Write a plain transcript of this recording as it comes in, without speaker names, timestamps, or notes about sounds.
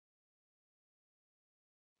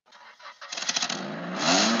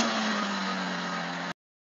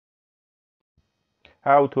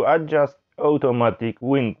How to adjust automatic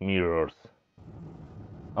wing mirrors.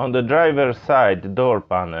 On the driver's side door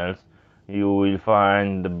panels, you will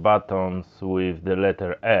find the buttons with the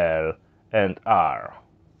letter L and R,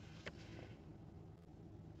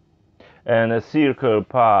 and a circle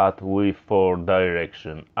path with 4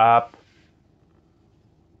 directions: up,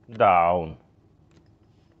 down,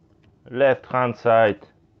 left hand side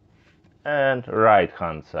and right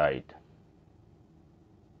hand side.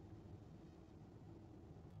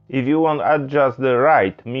 If you want to adjust the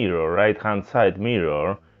right hand side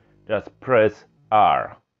mirror, just press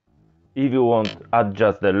R. If you want to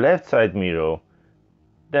adjust the left side mirror,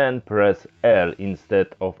 then press L instead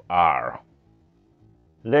of R.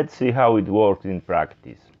 Let's see how it works in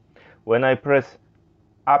practice. When I press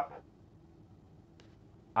up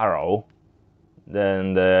arrow,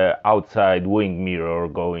 then the outside wing mirror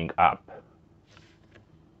going up,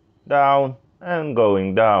 down and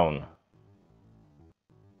going down.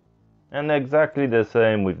 And exactly the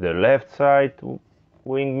same with the left side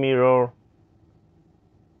wing mirror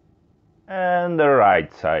and the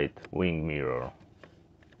right side wing mirror.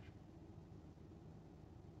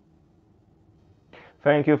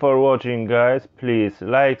 Thank you for watching, guys. Please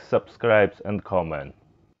like, subscribe and comment.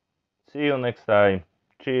 See you next time.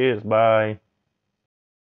 Cheers, bye.